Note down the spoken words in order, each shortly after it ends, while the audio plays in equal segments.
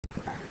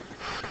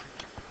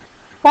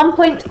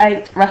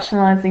1.8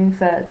 Rationalising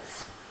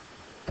Surds.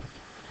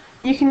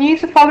 You can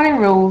use the following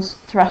rules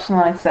to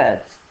rationalise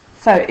surds.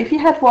 So if you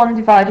had 1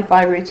 divided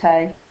by root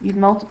a, you'd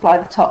multiply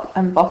the top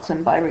and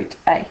bottom by root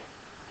a.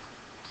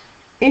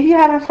 If you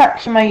have a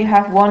fraction where you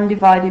have 1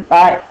 divided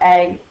by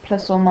a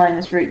plus or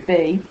minus root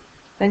b,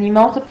 then you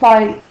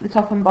multiply the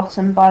top and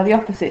bottom by the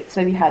opposite.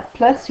 So if you had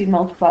plus, you'd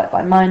multiply it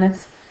by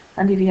minus,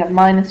 and if you have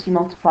minus, you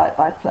multiply it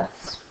by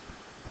plus.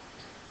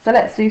 So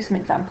let's do some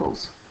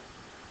examples.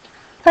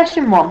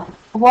 Question 1.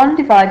 1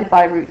 divided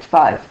by root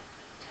 5.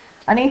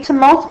 I need to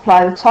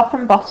multiply the top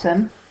and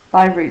bottom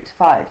by root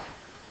 5.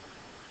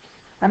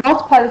 I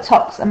multiply the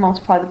tops and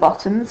multiply the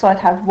bottoms, so I'd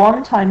have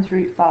 1 times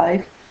root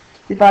 5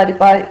 divided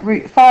by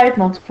root 5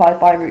 multiplied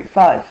by root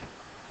 5.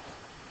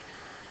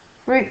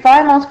 Root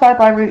 5 multiplied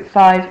by root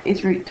 5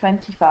 is root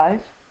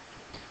 25.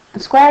 The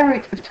square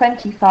root of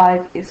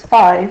 25 is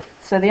 5,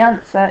 so the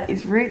answer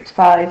is root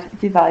 5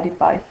 divided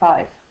by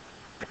 5.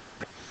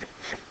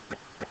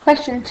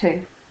 Question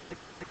 2.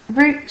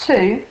 Root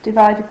 2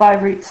 divided by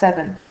root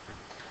 7.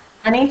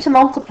 I need to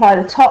multiply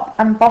the top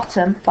and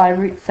bottom by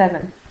root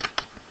 7.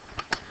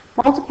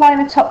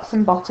 Multiplying the tops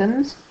and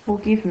bottoms will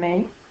give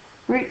me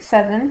root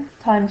 7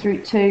 times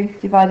root 2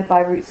 divided by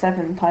root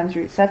 7 times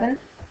root 7,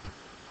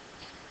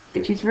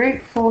 which is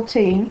root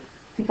 14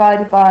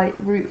 divided by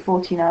root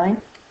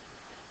 49.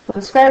 But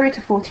the square root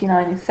of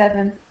 49 is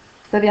 7,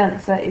 so the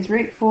answer is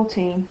root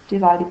 14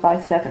 divided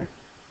by 7.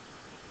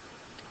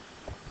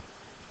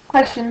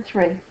 Question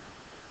 3.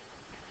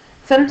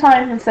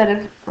 Sometimes instead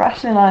of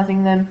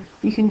rationalising them,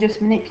 you can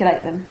just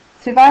manipulate them.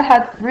 So if I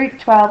had root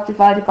 12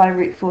 divided by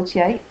root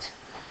 48,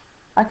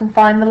 I can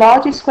find the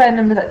largest square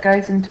number that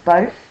goes into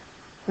both,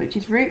 which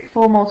is root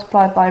 4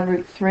 multiplied by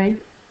root 3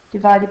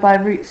 divided by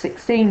root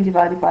 16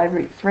 divided by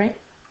root 3.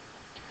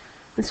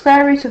 The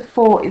square root of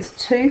 4 is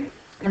 2,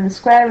 and the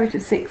square root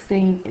of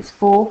 16 is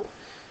 4,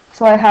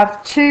 so I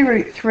have 2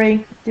 root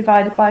 3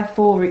 divided by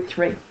 4 root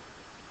 3.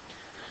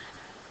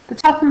 The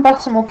top and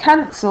bottom will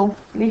cancel,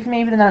 leaving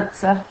me with an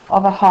answer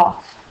of a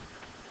half.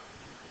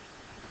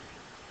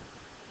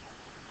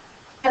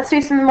 Let's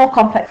do some more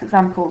complex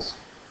examples.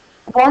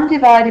 1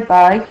 divided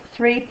by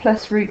 3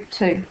 plus root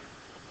 2.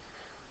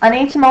 I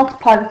need to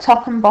multiply the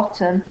top and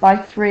bottom by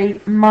 3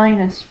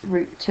 minus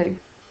root 2.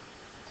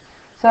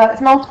 So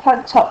let's multiply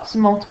the tops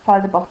and multiply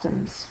the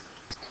bottoms.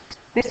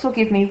 This will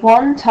give me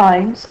 1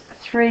 times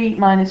 3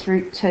 minus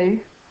root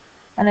 2,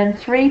 and then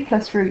 3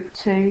 plus root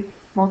 2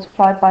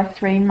 multiplied by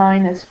 3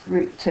 minus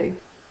root 2.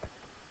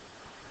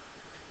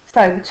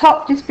 So the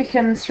top just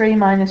becomes 3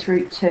 minus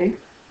root 2.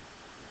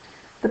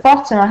 The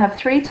bottom, I have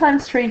 3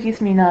 times 3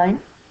 gives me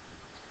 9.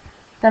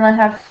 Then I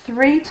have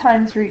 3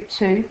 times root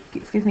 2,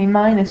 gives me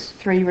minus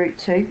 3 root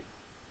 2.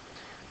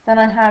 Then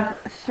I have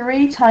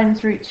 3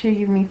 times root 2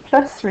 gives me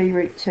plus 3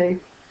 root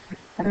 2.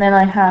 And then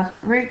I have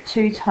root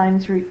 2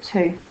 times root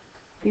 2,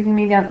 giving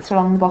me the answer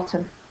along the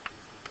bottom.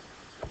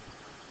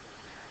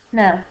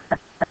 Now,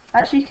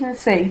 as you can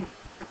see,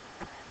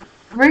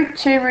 root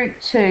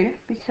 2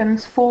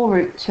 becomes 4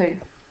 root 2,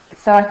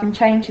 so I can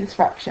change this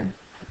fraction.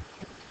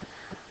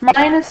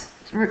 Minus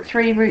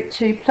 3 root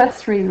 2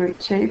 plus 3 root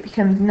 2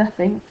 becomes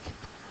nothing,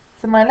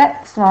 so my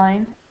next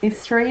line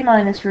is 3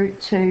 minus root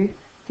 2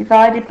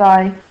 divided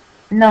by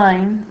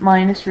 9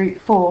 minus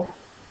root 4.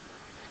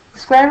 The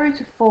square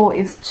root of 4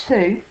 is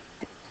 2,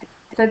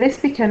 so this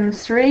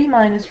becomes 3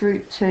 minus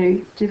root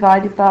 2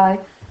 divided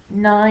by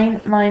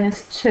 9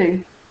 minus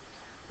 2.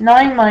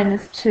 9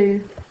 minus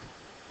 2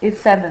 is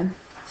 7.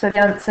 So the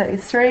answer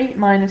is 3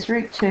 minus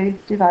root 2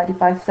 divided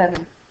by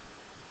 7.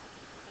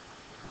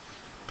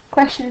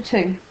 Question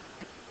 2.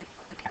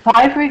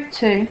 5 root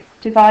 2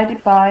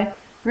 divided by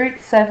root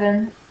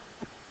 8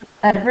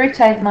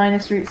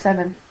 minus root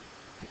 7.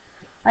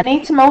 I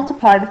need to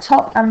multiply the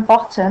top and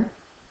bottom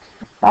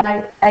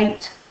by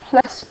 8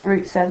 plus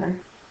root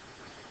 7.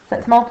 So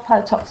let's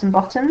multiply the tops and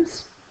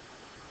bottoms.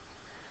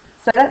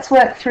 So let's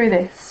work through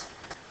this.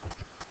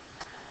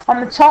 On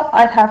the top,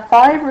 I'd have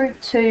 5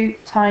 root 2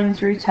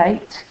 times root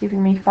 8,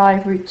 giving me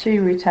 5 root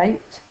 2 root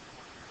 8.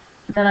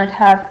 Then I'd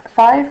have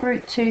 5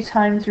 root 2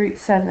 times root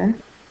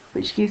 7,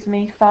 which gives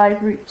me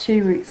 5 root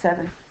 2 root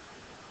 7.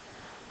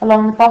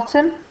 Along the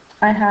bottom,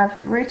 I have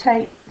root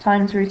 8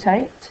 times root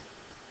 8.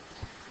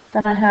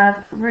 Then I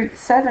have root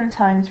 7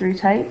 times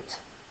root 8,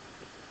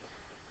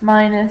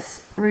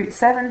 minus root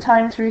 7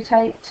 times root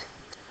 8,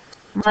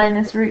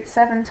 minus root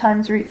 7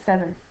 times root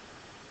 7.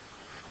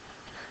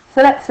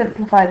 So let's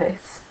simplify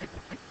this.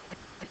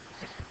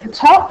 The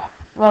top,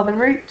 well, the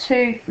root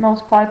 2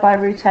 multiplied by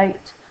root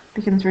 8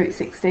 becomes root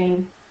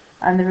 16,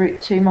 and the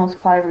root 2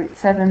 multiplied by root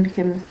 7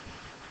 becomes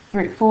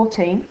root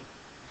 14.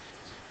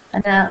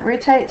 And now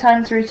root 8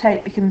 times root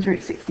 8 becomes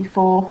root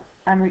 64,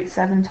 and root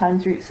 7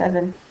 times root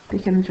 7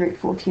 becomes root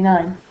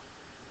 49.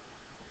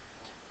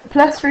 The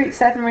plus root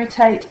 7 root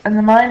 8 and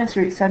the minus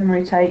root 7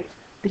 root 8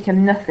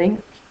 become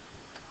nothing.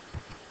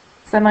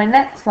 So my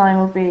next line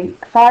will be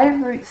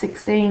 5 root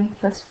 16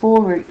 plus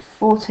 4 root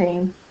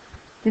 14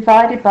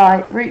 divided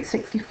by root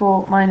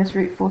 64 minus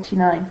root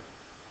 49.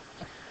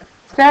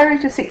 Square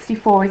root of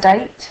 64 is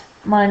 8,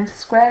 minus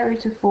square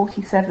root of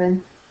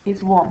 47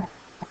 is 1.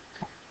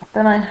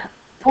 Then I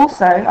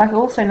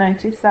also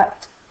notice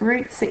that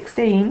root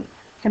 16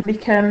 can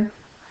become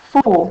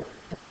 4.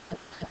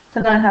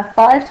 So then I have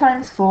 5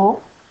 times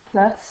 4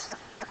 plus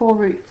 4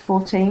 root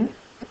 14,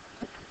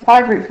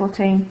 5 root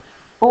 14,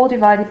 all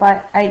divided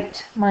by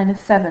 8 minus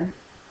 7,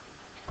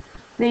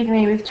 leaving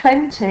me with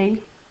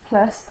 20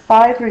 plus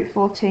 5 root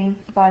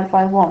 14 divided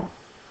by 1.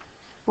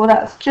 Well,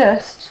 that's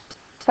just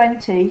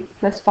 20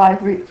 plus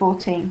 5 root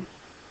 14.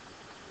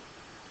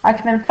 I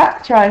can then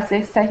factorise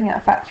this, taking out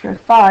a factor of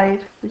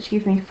 5, which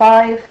gives me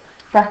 5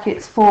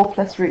 brackets 4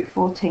 plus root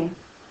 14.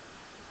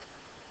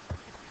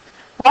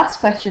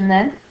 Last question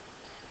then,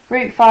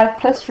 root 5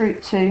 plus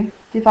root 2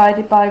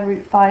 divided by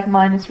root 5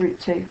 minus root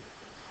 2.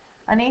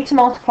 I need to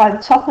multiply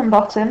the top and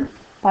bottom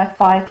by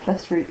 5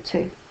 plus root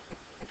 2.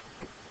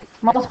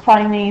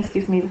 Multiplying these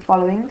gives me the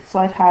following, so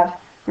I'd have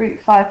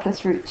root 5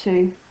 plus root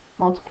 2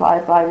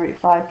 multiplied by root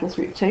 5 plus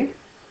root 2,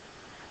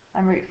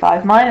 and root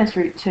 5 minus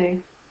root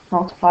 2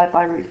 multiplied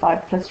by root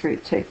 5 plus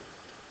root 2.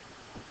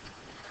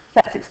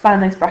 Let's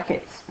expand those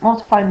brackets.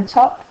 Multiplying the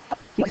top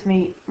gives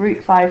me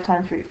root 5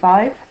 times root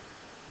 5,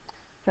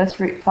 plus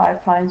root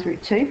 5 times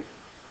root 2,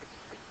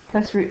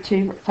 plus root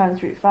 2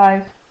 times root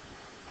 5,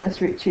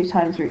 plus root 2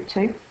 times root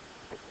 2.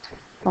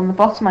 On the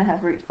bottom I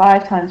have root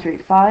 5 times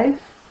root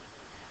 5,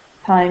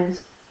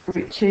 times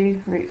root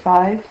 2 root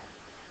 5,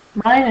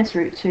 minus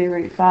root 2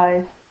 root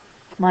 5,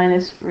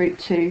 minus root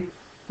 2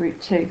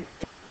 root 2.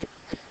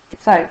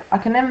 So I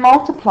can then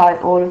multiply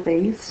all of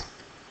these,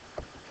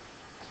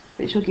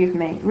 which will give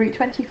me root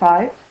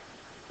 25,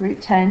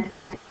 root 10,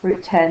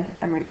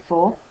 and root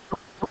 4.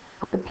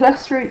 The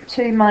plus root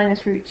 2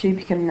 minus root 2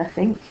 become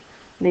nothing,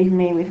 leaving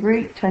me with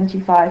root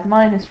 25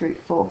 minus root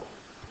 4.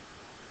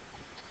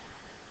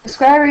 The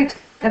square root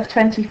of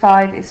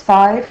 25 is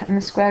 5, and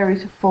the square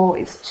root of 4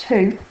 is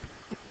 2.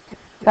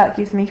 That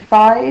gives me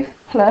 5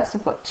 plus,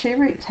 I've got 2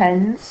 root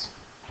 10s,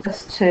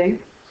 plus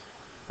 2,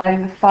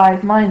 over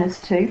 5 minus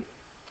 2,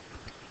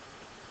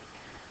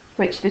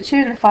 which the 2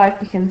 and the 5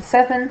 becomes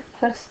 7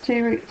 plus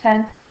 2 root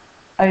 10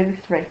 over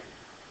 3.